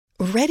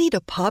Ready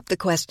to pop the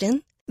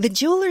question? The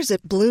jewelers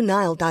at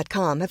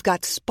BlueNile.com have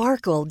got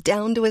sparkle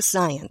down to a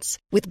science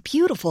with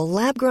beautiful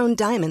lab-grown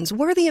diamonds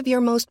worthy of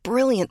your most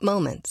brilliant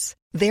moments.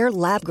 Their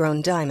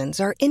lab-grown diamonds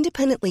are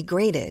independently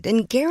graded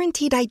and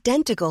guaranteed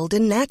identical to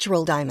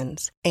natural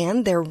diamonds,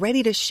 and they're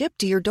ready to ship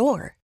to your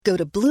door. Go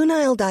to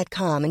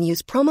BlueNile.com and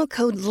use promo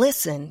code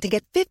LISTEN to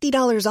get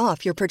 $50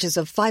 off your purchase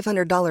of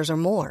 $500 or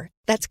more.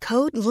 That's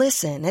code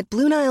LISTEN at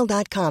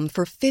BlueNile.com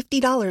for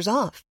 $50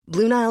 off.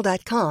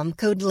 BlueNile.com,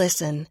 code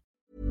LISTEN.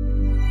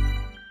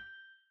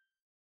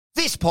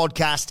 This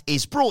podcast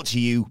is brought to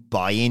you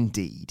by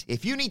Indeed.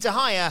 If you need to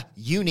hire,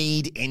 you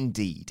need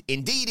Indeed.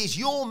 Indeed is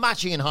your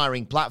matching and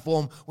hiring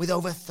platform with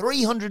over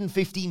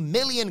 350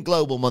 million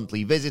global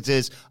monthly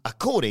visitors,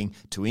 according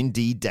to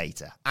Indeed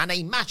data, and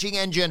a matching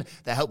engine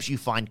that helps you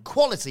find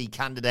quality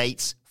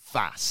candidates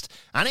fast.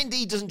 And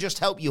Indeed doesn't just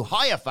help you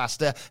hire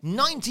faster.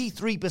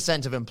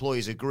 93% of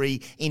employers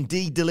agree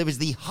Indeed delivers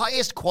the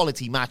highest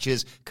quality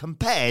matches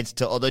compared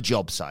to other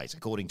job sites,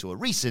 according to a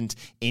recent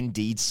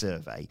Indeed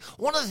survey.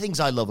 One of the things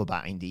I love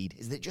about Indeed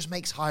is that it just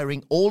makes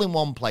hiring all in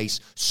one place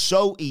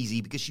so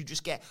easy because you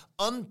just get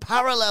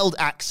unparalleled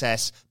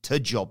access to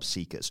job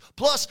seekers.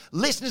 Plus,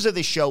 listeners of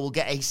this show will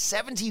get a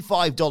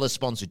 $75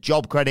 sponsored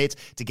job credit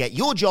to get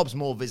your jobs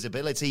more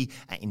visibility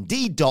at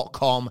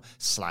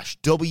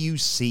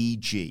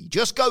Indeed.com/WCG.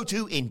 Just go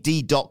to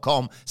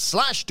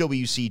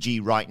Indeed.com/WCG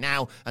right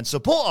now and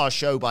support our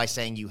show by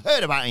saying you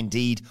heard about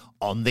Indeed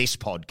on this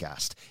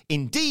podcast.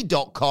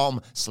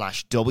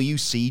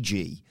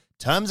 Indeed.com/WCG.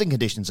 Terms and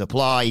conditions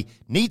apply.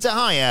 Need to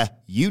hire?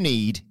 You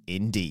need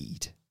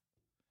Indeed.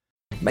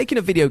 Making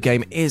a video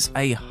game is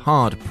a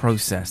hard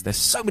process. There's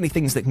so many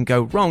things that can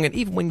go wrong, and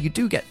even when you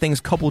do get things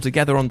cobbled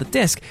together on the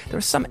disc, there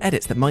are some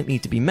edits that might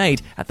need to be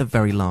made at the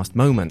very last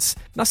moments.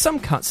 Now, some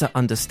cuts are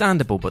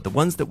understandable, but the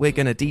ones that we're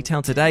going to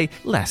detail today,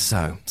 less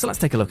so. So let's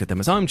take a look at them.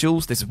 As I'm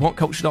Jules, this is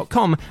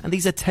WhatCulture.com, and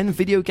these are 10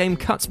 video game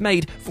cuts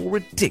made for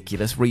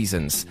ridiculous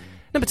reasons.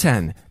 Number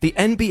 10. The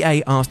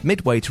NBA asked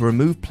Midway to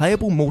remove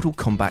playable Mortal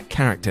Kombat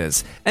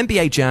characters.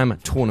 NBA Jam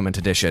Tournament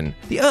Edition.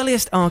 The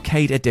earliest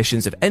arcade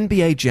editions of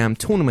NBA Jam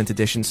Tournament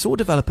Edition saw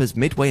developers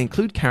Midway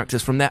include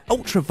characters from their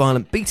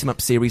ultra-violent beat-em-up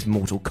series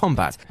Mortal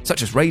Kombat,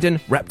 such as Raiden,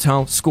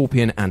 Reptile,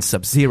 Scorpion, and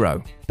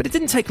Sub-Zero. But it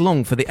didn't take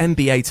long for the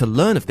NBA to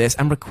learn of this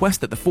and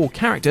request that the 4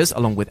 characters,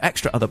 along with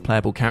extra other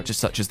playable characters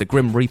such as the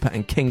Grim Reaper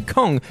and King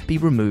Kong, be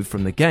removed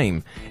from the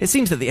game. It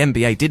seems that the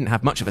NBA didn't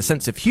have much of a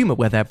sense of humor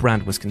where their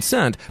brand was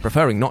concerned,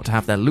 preferring not to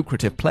have their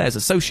lucrative players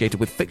associated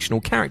with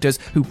fictional characters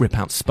who rip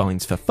out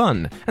spines for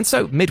fun. And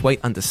so Midway,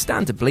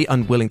 understandably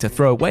unwilling to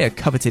throw away a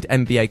coveted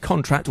NBA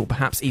contract or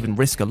perhaps even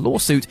risk a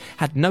lawsuit,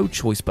 had no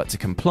choice but to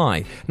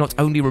comply, not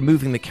only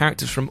removing the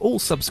characters from all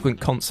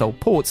subsequent console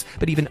ports,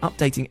 but even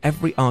updating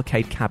every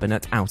arcade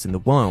cabinet out in the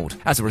wild.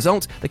 As a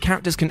result, the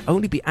characters can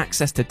only be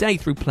accessed today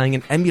through playing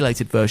an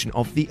emulated version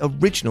of the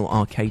original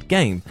arcade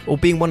game, or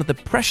being one of the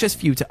precious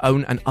few to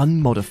own an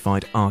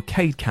unmodified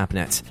arcade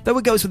cabinet. Though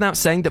it goes without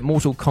saying that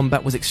Mortal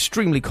Kombat was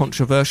extremely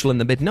controversial in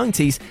the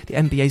mid-90s, the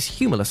NBA's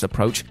humorless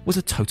approach was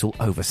a total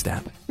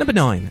overstep. Number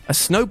 9. A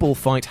snowball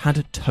fight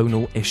had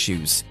tonal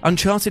issues.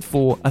 Uncharted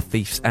 4: A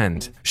Thief's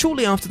End.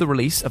 Shortly after the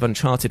release of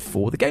Uncharted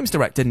 4, the game's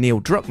director Neil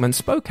Druckmann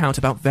spoke out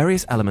about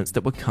various elements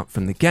that were cut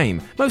from the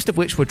game, most of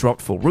which were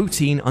dropped for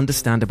routine,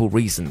 understandable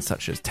reasons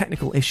such as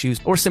technical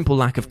issues or a simple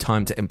lack of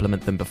time to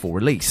implement them before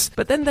release.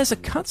 But then there's a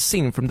cut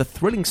scene from the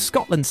thrilling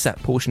Scotland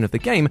set portion of the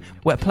game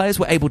where players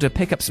were able to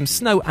pick up some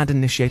snow and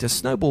initiate a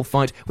snowball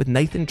fight with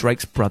Nathan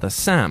Drake's brother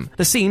Sam.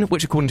 The scene,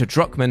 which according to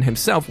Druckmann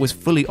himself was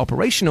fully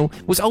operational,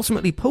 was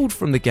ultimately pulled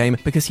from the game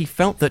because he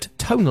felt that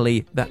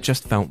tonally that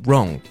just felt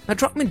wrong. Now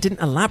Druckmann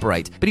didn't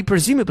elaborate, but he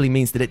presumably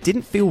means that it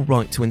didn't feel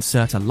right to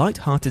insert a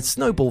light-hearted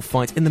snowball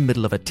fight in the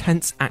middle of a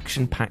tense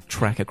action-packed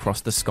trek across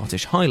the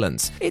Scottish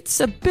Highlands. It's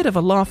a bit of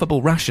a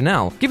laughable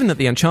rationale, given that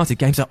the Uncharted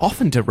games are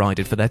often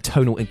derided for their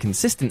tonal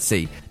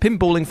inconsistency,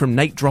 pinballing from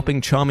Nate dropping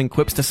charming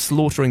quips to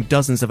slaughtering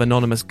dozens of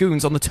anonymous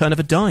goons on the turn of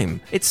a dime.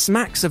 It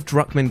smacks of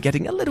Druckmann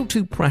getting a little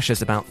too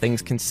precious about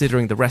things,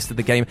 considering the rest of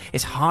the game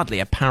is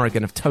hardly a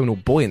paragon of tonal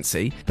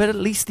buoyancy, but at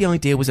least the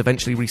idea was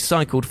eventually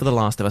recycled for The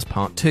Last of Us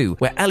Part 2,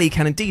 where Ellie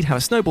can indeed have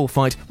a snowball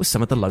fight with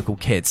some of the local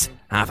kids.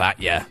 Have at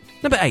ya.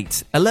 Number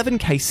 8. 11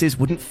 cases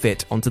wouldn't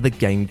fit onto the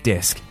game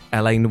disc.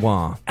 L.A.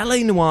 Noire.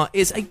 L.A. Noire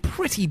is a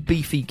pretty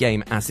beefy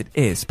game as it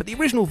is, but the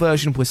original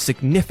version was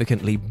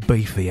significantly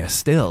beefier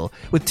still,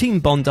 with Team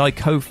Bondi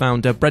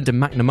co-founder Brendan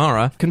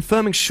McNamara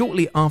confirming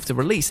shortly after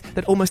release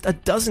that almost a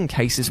dozen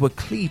cases were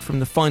cleaved from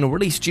the final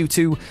release due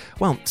to,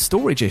 well,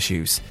 storage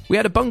issues. We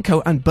had a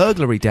bunco and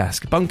burglary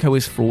desk. Bunco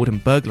is fraud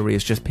and burglary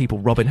is just people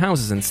robbing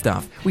houses and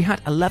stuff. We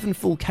had 11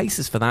 full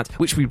cases for that,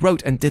 which we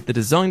wrote and did the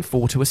design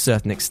for to a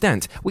certain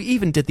extent. We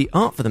even did the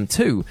art for them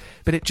too,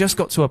 but it just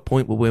got to a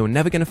point where we were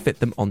never going to fit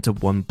them on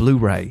onto one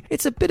Blu-ray.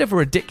 It's a bit of a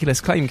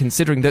ridiculous claim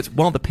considering that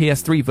while the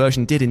PS3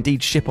 version did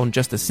indeed ship on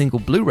just a single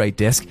Blu-ray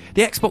disc,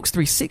 the Xbox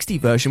 360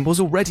 version was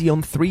already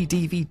on 3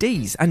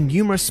 DVDs, and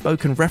numerous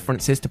spoken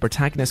references to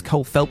protagonist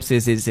Cole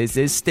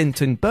Phelps'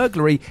 stint in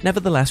burglary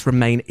nevertheless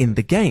remain in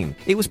the game.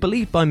 It was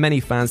believed by many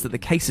fans that the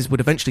cases would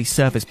eventually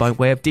surface by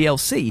way of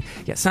DLC,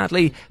 yet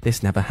sadly,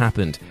 this never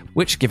happened,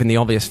 which, given the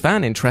obvious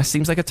fan interest,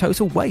 seems like a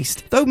total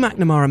waste. Though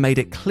McNamara made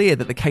it clear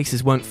that the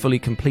cases weren't fully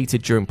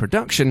completed during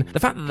production, the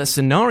fact that the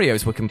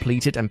scenarios were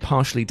completed and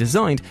partially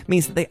designed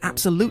means that they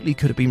absolutely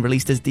could have been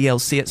released as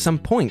DLC at some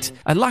point.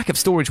 A lack of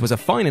storage was a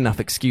fine enough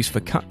excuse for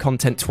cut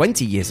content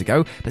 20 years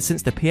ago, but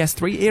since the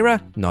PS3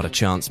 era, not a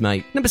chance,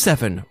 mate. Number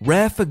 7.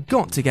 Rare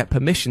forgot to get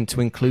permission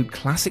to include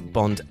classic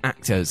Bond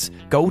actors.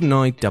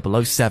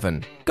 GoldenEye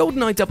 007.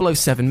 GoldenEye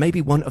 007 may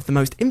be one of the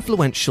most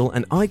influential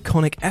and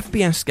iconic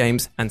FPS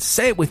games, and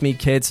say it with me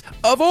kids,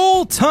 of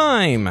all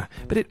time!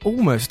 But it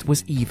almost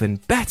was even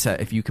better,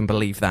 if you can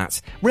believe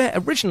that. Rare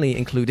originally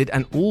included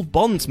an all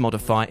Bonds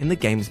modifier in the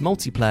game's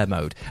multiplayer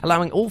mode,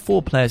 allowing all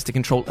 4 players to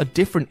control a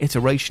different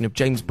iteration of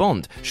James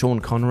Bond: Sean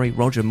Connery,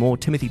 Roger Moore,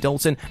 Timothy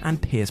Dalton,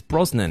 and Pierce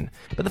Brosnan.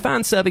 But the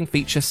fan-serving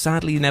feature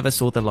sadly never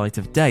saw the light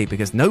of day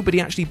because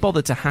nobody actually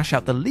bothered to hash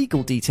out the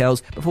legal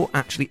details before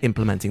actually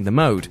implementing the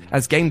mode.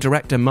 As game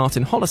director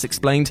Martin Hollis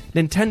explained,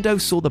 Nintendo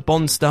saw the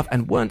Bond stuff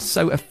and weren't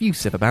so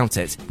effusive about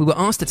it. We were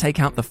asked to take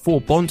out the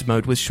 4 Bond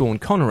mode with Sean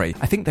Connery.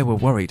 I think they were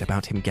worried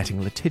about him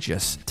getting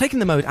litigious. Taking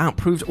the mode out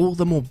proved all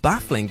the more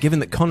baffling given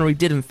that Connery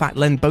did in fact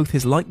lend both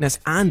his likeness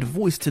and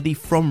voice to the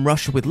From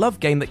Russia with Love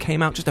game that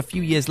came out just a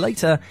few years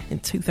later in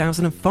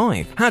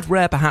 2005. Had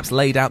Rare perhaps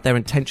laid out their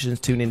intentions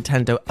to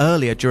Nintendo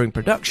earlier during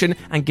production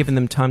and given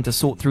them time to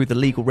sort through the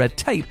legal red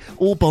tape,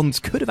 all Bonds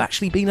could have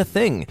actually been a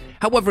thing.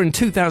 However, in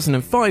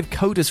 2005,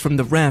 coders from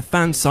the Rare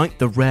fan site,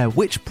 the Rare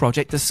Witch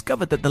Project,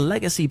 discovered that the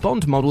legacy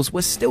Bond models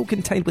were still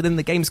contained within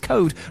the game's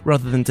code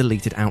rather than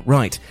deleted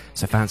outright,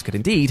 so fans could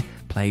indeed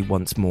play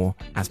once more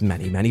as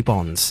many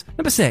Bonds.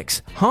 Number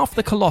 6. Half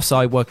the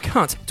Colossi were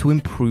cut to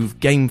improve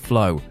game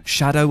flow.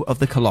 Shadow of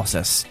the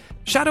Colossus.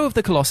 Shadow of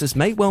the Colossus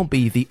may well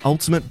be the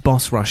ultimate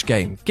boss rush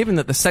game, given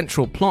that the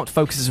central plot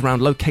focuses around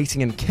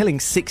locating and killing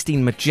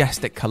 16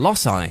 majestic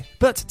colossi.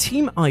 But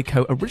Team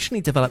Ico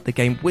originally developed the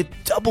game with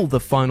double the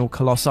final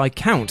colossi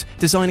count,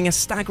 designing a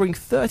staggering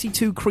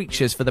 32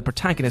 creatures for the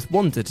protagonist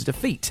Wanda to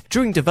defeat.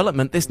 During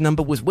development, this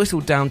number was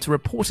whittled down to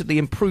reportedly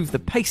improve the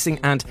pacing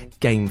and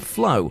game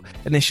flow,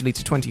 initially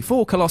to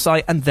 24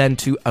 colossi and then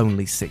to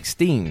only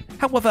 16.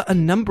 However, a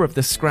number of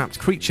the scrapped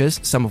creatures,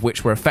 some of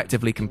which were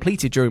effectively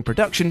completed during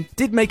production,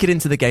 did make it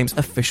into the game's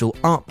official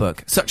art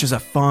book, such as a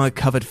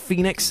fire-covered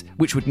phoenix,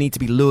 which would need to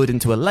be lured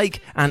into a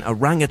lake, an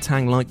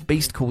orangutan-like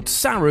beast called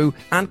Saru,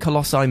 and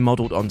colossi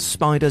modelled on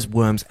spiders,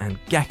 worms, and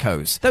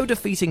geckos. Though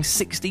defeating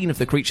 16 of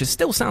the creatures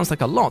still sounds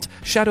like a lot,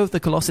 Shadow of the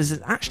Colossus is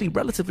actually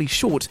relatively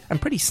short and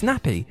pretty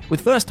snappy,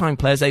 with first-time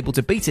players able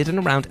to beat it in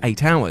around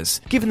 8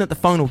 hours. Given that the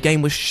final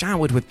game was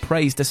showered with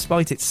praise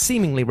despite its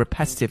seemingly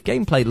repetitive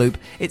gameplay loop,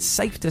 it's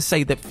safe to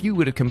say that few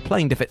would have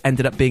complained if it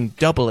ended up being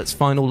double its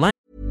final length.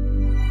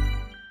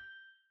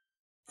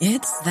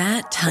 It's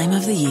that time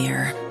of the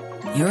year.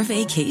 Your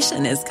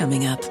vacation is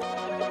coming up.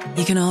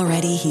 You can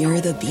already hear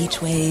the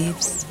beach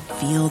waves,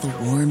 feel the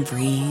warm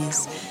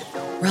breeze,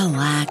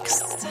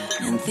 relax,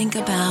 and think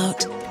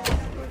about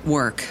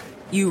work.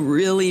 You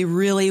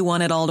really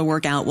want it all to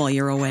work out while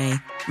you're away.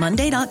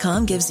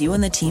 Monday.com gives you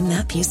and the team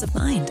that peace of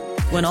mind.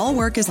 When all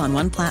work is on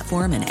one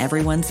platform and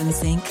everyone's in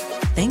sync,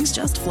 things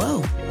just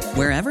flow.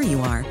 Wherever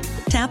you are,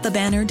 tap the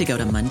banner to go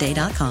to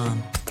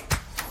Monday.com.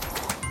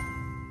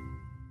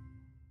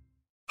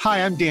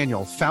 Hi, I'm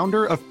Daniel,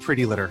 founder of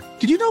Pretty Litter.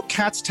 Did you know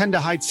cats tend to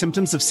hide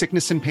symptoms of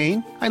sickness and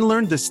pain? I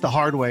learned this the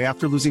hard way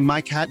after losing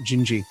my cat,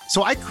 Gingy.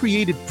 So I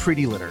created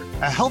Pretty Litter,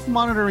 a health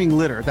monitoring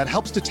litter that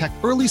helps detect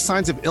early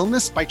signs of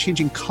illness by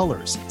changing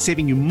colors,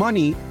 saving you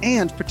money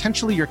and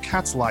potentially your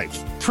cat's life.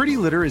 Pretty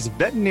Litter is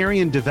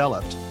veterinarian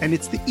developed, and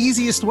it's the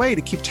easiest way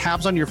to keep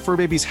tabs on your fur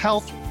baby's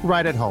health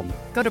right at home.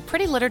 Go to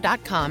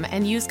prettylitter.com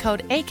and use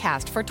code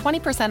ACAST for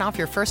 20% off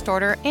your first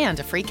order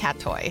and a free cat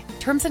toy.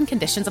 Terms and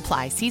conditions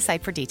apply. See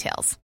site for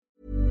details.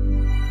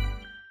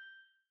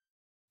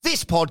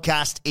 This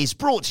podcast is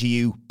brought to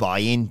you by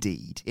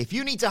Indeed. If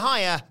you need to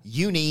hire,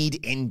 you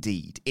need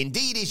Indeed.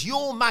 Indeed is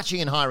your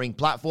matching and hiring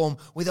platform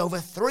with over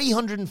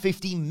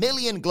 350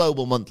 million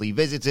global monthly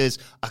visitors,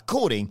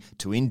 according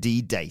to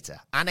Indeed data,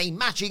 and a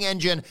matching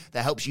engine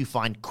that helps you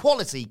find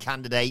quality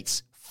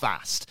candidates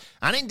fast.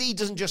 And Indeed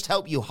doesn't just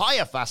help you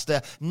hire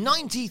faster.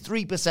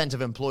 93%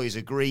 of employers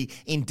agree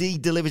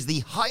Indeed delivers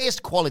the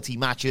highest quality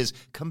matches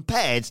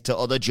compared to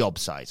other job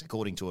sites,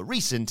 according to a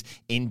recent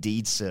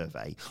Indeed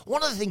survey.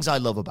 One of the things I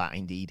love about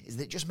Indeed is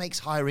that it just makes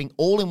hiring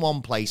all in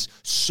one place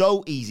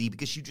so easy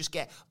because you just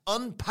get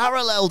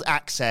unparalleled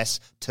access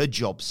to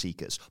job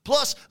seekers.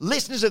 Plus,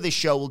 listeners of this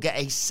show will get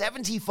a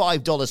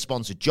 $75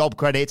 sponsored job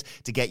credit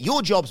to get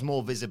your jobs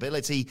more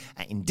visibility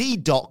at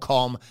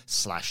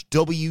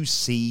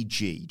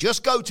Indeed.com/WCG. WCG.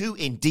 Just go to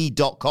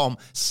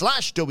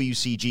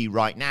Indeed.com/WCG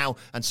right now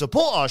and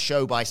support our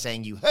show by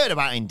saying you heard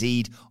about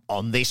Indeed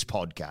on this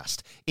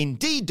podcast.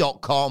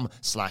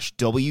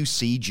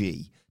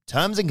 Indeed.com/WCG.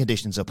 Terms and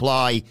conditions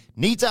apply.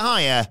 Need to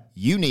hire?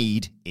 You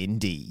need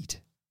Indeed.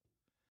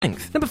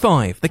 Number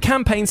 5. The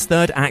campaign's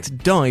third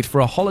act died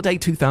for a holiday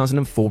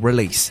 2004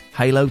 release,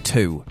 Halo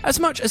 2. As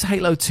much as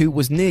Halo 2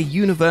 was near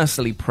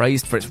universally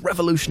praised for its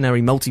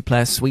revolutionary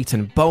multiplayer suite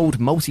and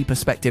bold,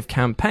 multi-perspective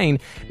campaign,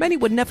 many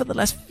were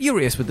nevertheless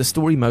furious with the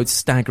story mode's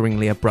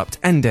staggeringly abrupt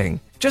ending.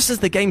 Just as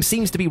the game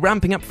seems to be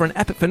ramping up for an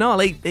epic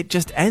finale, it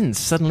just ends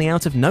suddenly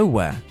out of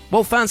nowhere.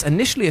 While fans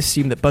initially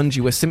assumed that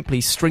Bungie were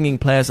simply stringing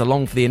players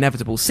along for the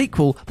inevitable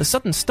sequel, the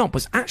sudden stop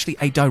was actually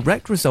a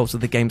direct result of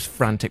the game's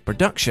frantic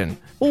production.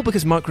 All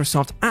because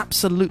Microsoft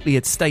absolutely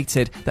had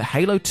stated that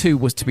Halo 2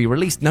 was to be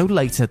released no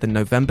later than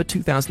November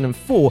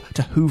 2004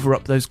 to hoover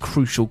up those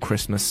crucial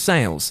Christmas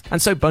sales. And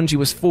so Bungie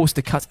was forced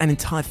to cut an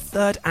entire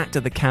third act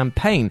of the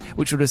campaign,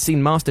 which would have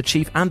seen Master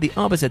Chief and the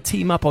Arbiter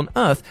team up on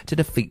Earth to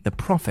defeat the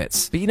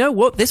Prophets. But you know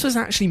what? This was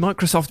actually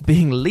Microsoft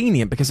being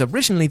lenient, because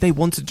originally they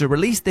wanted to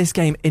release this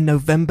game in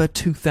November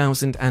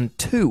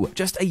 2002,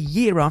 just a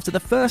year after the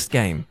first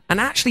game, and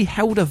actually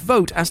held a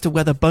vote as to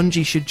whether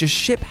Bungie should just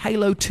ship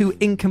Halo 2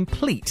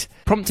 incomplete,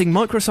 prompting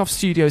Microsoft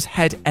Studios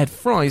head Ed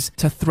Fries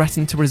to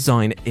threaten to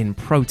resign in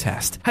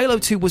protest. Halo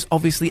 2 was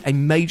obviously a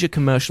major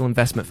commercial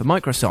investment for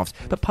Microsoft,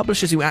 but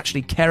publishers who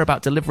actually care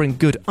about delivering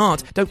good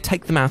art don't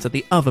take them out of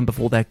the oven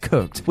before they're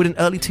cooked. Would an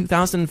early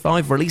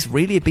 2005 release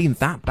really have been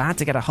that bad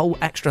to get a whole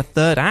extra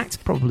third act?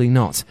 Probably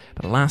not,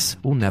 but alas,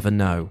 we'll never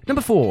know.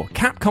 Number 4.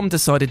 Capcom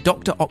decided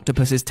Dr.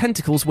 Octopus's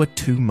tentacles were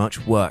too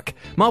much work.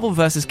 Marvel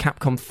vs.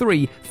 Capcom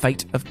 3,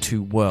 Fate of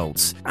Two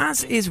Worlds.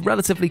 As is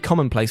relatively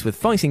commonplace with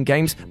fighting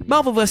games,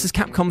 Marvel vs.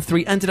 Capcom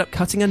 3 ended up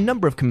cutting a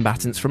number of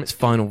combatants from its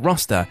final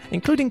roster,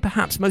 including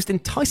perhaps most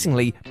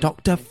enticingly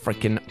Dr.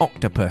 Frickin'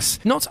 Octopus.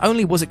 Not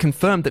only was it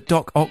confirmed that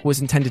Doc Ock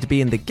was intended to be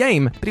in the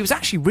game, but he was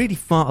actually really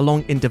far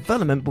along in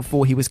development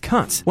before he was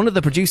cut. One of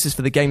the producers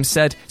for the game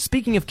said,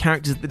 "Speaking of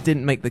characters that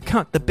didn't make the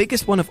cut, the biggest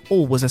one of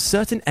all was a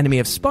certain enemy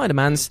of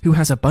Spider-Man's who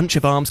has a bunch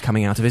of arms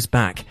coming out of his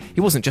back. He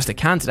wasn't just a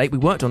candidate, we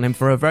worked on him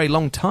for a very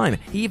long time.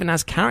 He even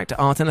has character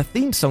art and a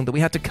theme song that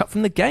we had to cut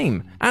from the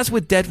game." As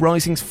with Dead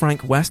Rising's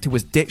Frank West, who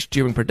was ditched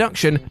during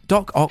production,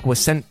 Doc Ock was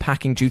sent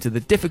packing due to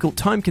the difficult,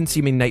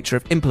 time-consuming nature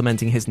of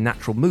implementing his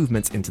natural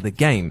movements into the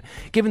game.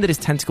 Given that his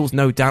tentacles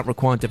no doubt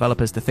required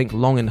developers to think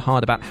long and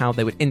hard about how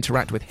they would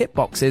interact with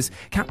hitboxes,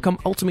 Capcom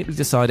ultimately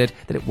decided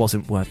that it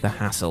wasn't worth the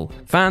hassle.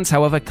 Fans,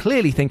 however,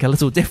 clearly think a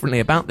little differently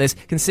about this,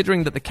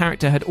 considering that the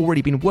character had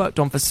already been worked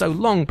on for so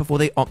long before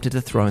they opted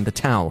to throw in the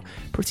towel.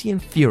 Pretty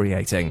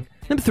infuriating.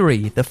 Number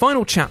 3. The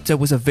final chapter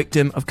was a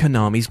victim of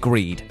Konami's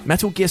greed.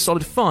 Metal Gear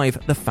Solid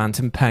 5, The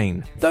Phantom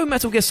Pain. Though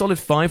Metal Gear Solid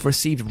 5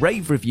 received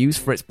rave reviews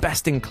for its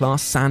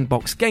best-in-class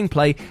sandbox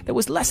gameplay, there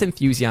was less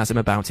enthusiasm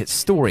about its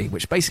story,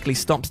 which basically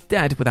stopped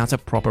dead without a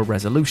proper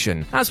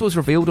resolution. As was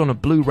revealed on a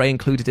Blu-ray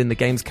included in the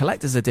game's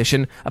collector's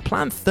edition, a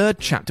planned third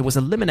chapter was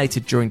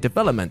eliminated during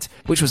development,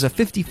 which was a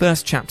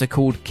 51st chapter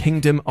called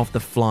Kingdom of the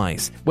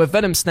Flies, where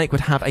Venom Snake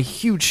would have a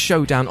huge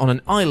showdown on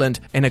an island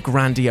in a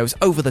grandiose,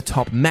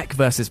 over-the-top mech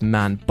versus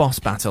man boss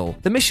battle.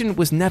 The mission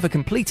was never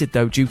completed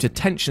though, due to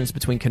tensions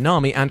between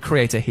Konami and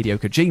creator Hideo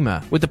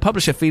Kojima, with the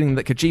publisher feeling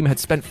that Kojima had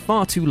spent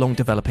far too long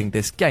developing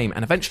this game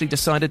and eventually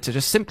decided to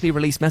just simply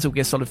release Metal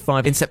Gear Solid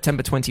 5 in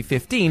September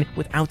 2015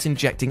 without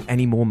injecting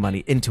any more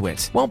money into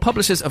it. While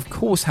publishers of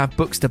course have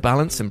books to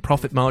balance and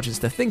profit margins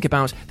to think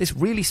about, this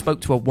really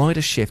spoke to a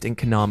wider shift in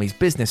Konami's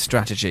business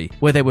strategy,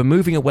 where they were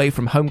moving away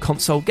from home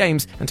console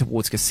games and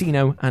towards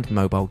casino and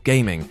mobile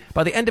gaming.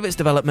 By the end of its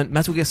development,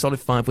 Metal Gear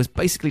Solid 5 was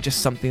basically just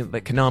something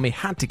that Konami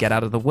had to get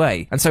out of the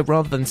way, and so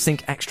rather than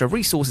sink extra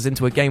resources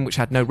into a game which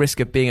had no risk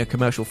of being a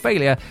commercial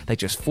failure, they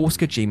just forced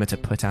Kojima to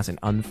put out an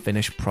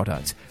unfinished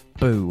product.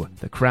 Boo.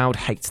 The crowd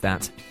hates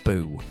that.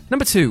 Boo.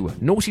 Number 2.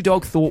 Naughty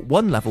Dog thought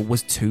one level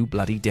was too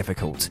bloody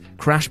difficult.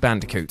 Crash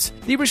Bandicoot.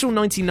 The original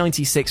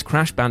 1996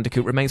 Crash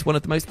Bandicoot remains one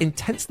of the most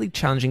intensely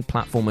challenging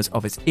platformers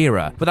of its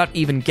era, without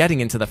even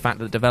getting into the fact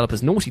that the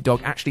developers Naughty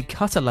Dog actually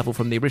cut a level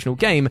from the original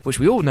game, which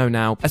we all know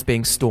now as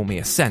being Stormy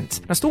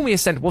Ascent. Now, Stormy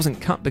Ascent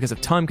wasn't cut because of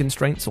time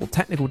constraints or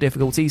technical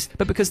difficulties,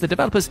 but because the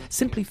developers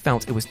simply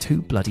felt it was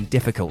too bloody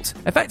difficult.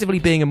 Effectively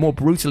being a more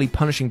brutally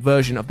punishing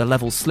version of the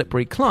level's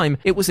slippery climb,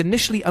 it was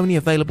initially only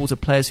available to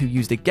players who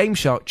used a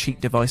GameShark cheat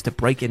device to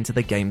break into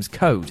the game's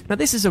code. Now,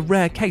 this is a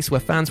rare case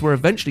where fans were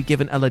eventually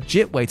given a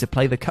legit way to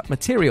play the cut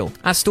material,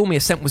 as Stormy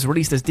Ascent was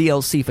released as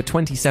DLC for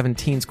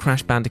 2017's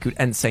Crash Bandicoot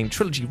N. Sane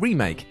Trilogy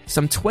remake,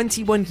 some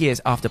 21 years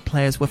after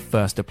players were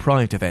first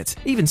deprived of it.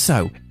 Even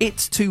so,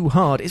 it's too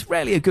hard is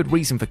rarely a good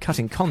reason for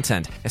cutting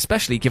content,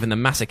 especially given the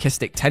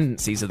masochistic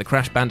tendencies of the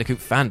Crash Bandicoot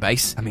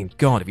fanbase. I mean,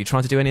 God, if you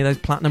tried to do any of those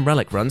Platinum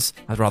Relic runs,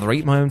 I'd rather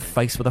eat my own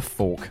face with a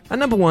fork. And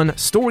number 1,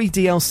 story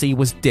DLC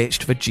was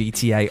ditched for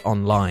GTA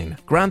Online.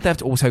 Grand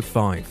Theft Auto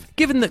 5.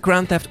 Given that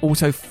Grand Theft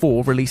Auto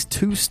 4 released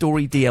 2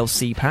 story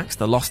DLC packs,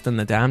 The Lost and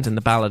the Damned and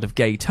The Ballad of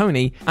Gay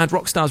Tony, and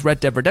Rockstar's Red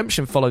Dead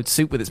Redemption followed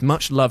suit with its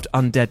much-loved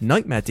Undead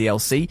Nightmare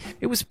DLC,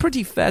 it was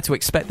pretty fair to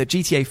expect that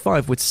GTA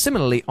 5 would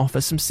similarly offer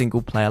some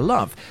single-player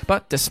love.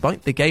 But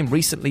despite the game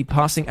recently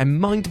passing a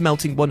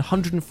mind-melting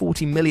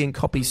 140 million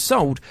copies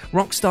sold,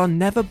 Rockstar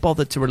never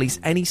bothered to release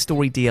any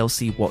story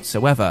DLC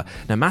whatsoever,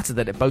 no matter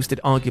that it boasted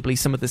arguably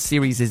some of the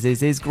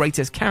series'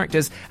 greatest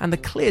characters and the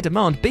clear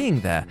demand being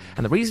there.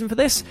 And the reason for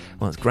this?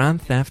 Well, it's Grand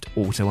Theft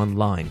Auto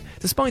Online.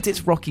 Despite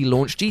its rocky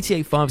launch,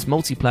 GTA 5's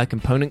multiplayer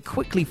component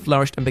quickly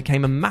flourished and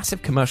became a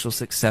massive commercial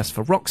success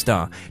for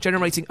Rockstar,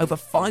 generating over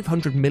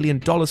 $500 million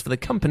for the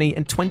company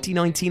in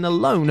 2019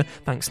 alone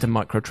thanks to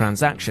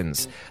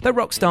microtransactions. Though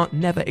Rockstar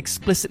never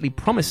explicitly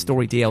promised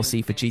story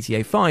DLC for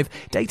GTA 5,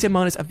 data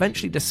miners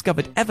eventually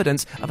discovered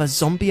evidence of a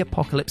zombie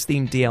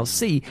apocalypse-themed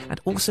DLC and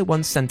also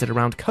one centered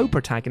around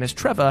co-protagonist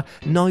Trevor,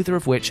 neither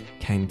of which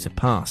came to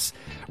pass.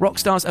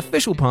 Rockstar's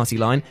official party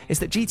line is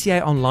that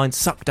GTA Online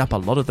sucked up a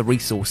lot of the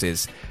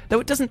resources, though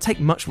it doesn't take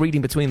much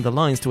reading between the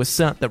lines to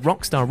assert that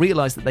Rockstar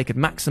realised that they could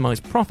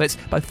maximise profits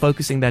by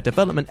focusing their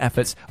development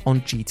efforts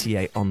on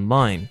GTA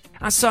Online.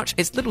 As such,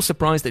 it's little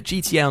surprise that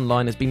GTA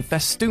Online has been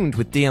festooned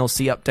with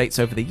DLC updates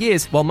over the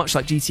years, while much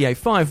like GTA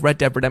 5, Red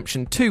Dead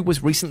Redemption 2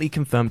 was recently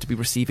confirmed to be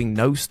receiving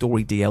no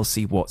story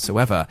DLC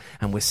whatsoever,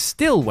 and we're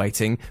still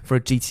waiting for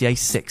a GTA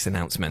 6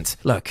 announcement.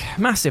 Look,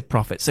 massive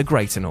profits are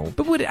great and all,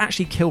 but would it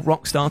actually kill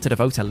Rockstar to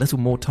devote a little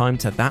more time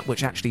to that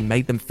which actually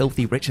made them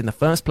filthy rich in the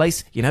first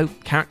place? You know,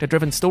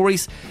 character-driven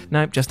stories?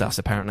 No, just us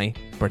apparently.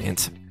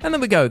 Brilliant. And there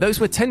we go, those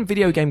were 10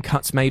 video game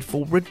cuts made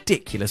for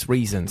ridiculous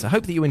reasons. I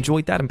hope that you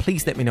enjoyed that, and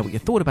please let me know what you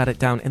thought about it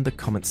down in the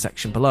comments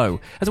section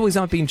below. As always,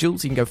 I've been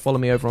Jules. You can go follow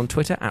me over on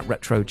Twitter at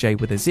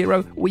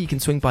RetroJ0, or you can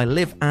swing by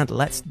Live and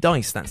Let's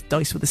Dice, that's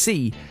Dice with a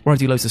C, where I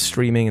do loads of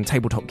streaming and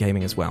tabletop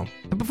gaming as well.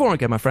 But before I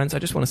go, my friends, I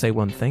just want to say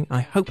one thing.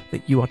 I hope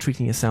that you are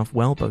treating yourself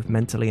well, both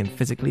mentally and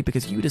physically,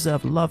 because you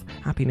deserve love,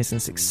 happiness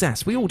and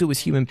success. We all do as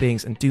human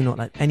beings, and do not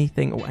let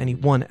anything or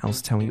anyone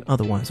else tell you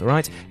otherwise,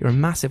 alright? You're a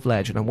massive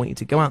ledge, and I want you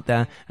to go out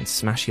there and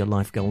smash your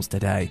life goals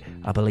today.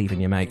 I believe in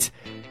you, mate.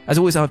 As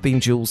always, I've been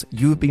Jules.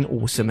 You have been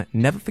awesome.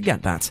 Never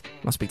forget that.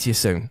 I'll speak to you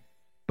soon.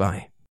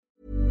 Bye.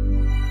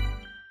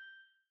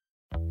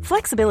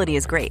 Flexibility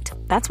is great.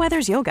 That's why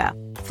there's yoga.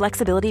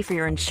 Flexibility for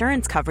your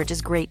insurance coverage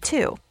is great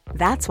too.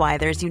 That's why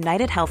there's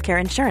United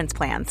Healthcare Insurance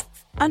Plans.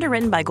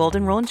 Underwritten by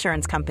Golden Rule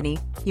Insurance Company,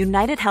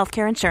 United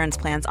Healthcare Insurance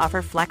Plans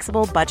offer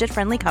flexible,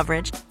 budget-friendly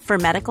coverage for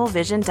medical,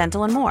 vision,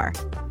 dental, and more.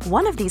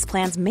 One of these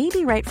plans may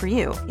be right for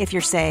you if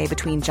you're, say,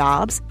 between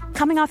jobs,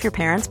 coming off your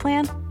parents'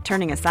 plan,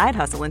 turning a side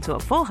hustle into a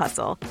full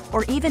hustle,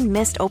 or even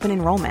missed open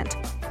enrollment.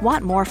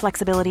 Want more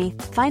flexibility?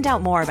 Find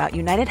out more about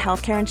United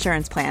Healthcare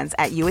Insurance Plans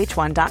at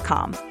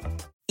uh1.com.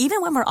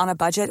 Even when we're on a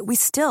budget, we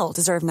still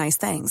deserve nice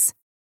things.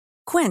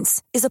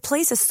 Quince is a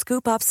place to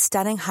scoop up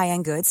stunning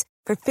high-end goods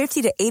for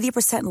 50 to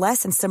 80%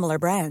 less than similar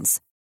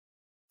brands.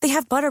 They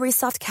have buttery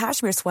soft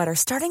cashmere sweaters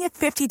starting at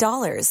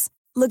 $50,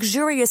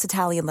 luxurious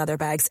Italian leather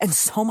bags, and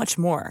so much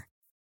more.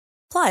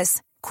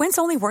 Plus, Quince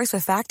only works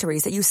with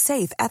factories that use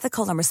safe,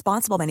 ethical, and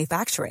responsible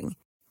manufacturing.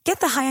 Get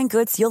the high-end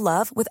goods you'll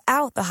love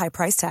without the high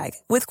price tag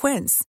with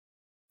Quince.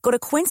 Go to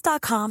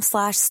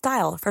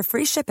quince.com/style for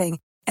free shipping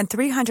and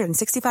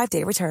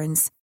 365-day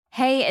returns.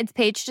 Hey, it's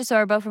Paige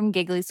DeSorbo from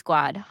Giggly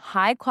Squad.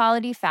 High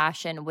quality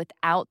fashion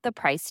without the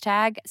price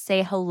tag.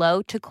 Say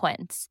hello to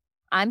Quince.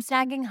 I'm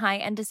snagging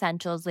high-end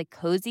essentials like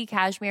cozy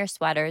cashmere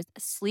sweaters,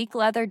 sleek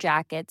leather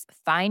jackets,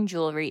 fine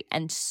jewelry,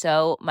 and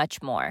so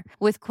much more.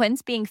 With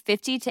Quince being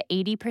 50 to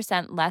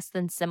 80% less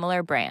than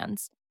similar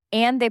brands.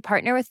 And they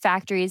partner with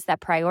factories that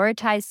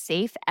prioritize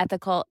safe,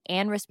 ethical,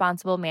 and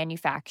responsible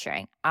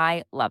manufacturing.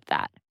 I love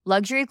that.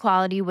 Luxury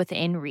quality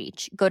within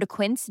reach. Go to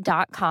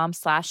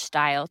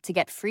quince.com/style to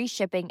get free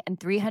shipping and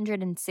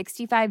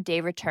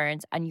 365-day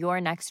returns on your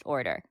next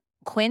order.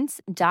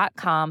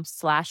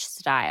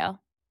 Quince.com/style.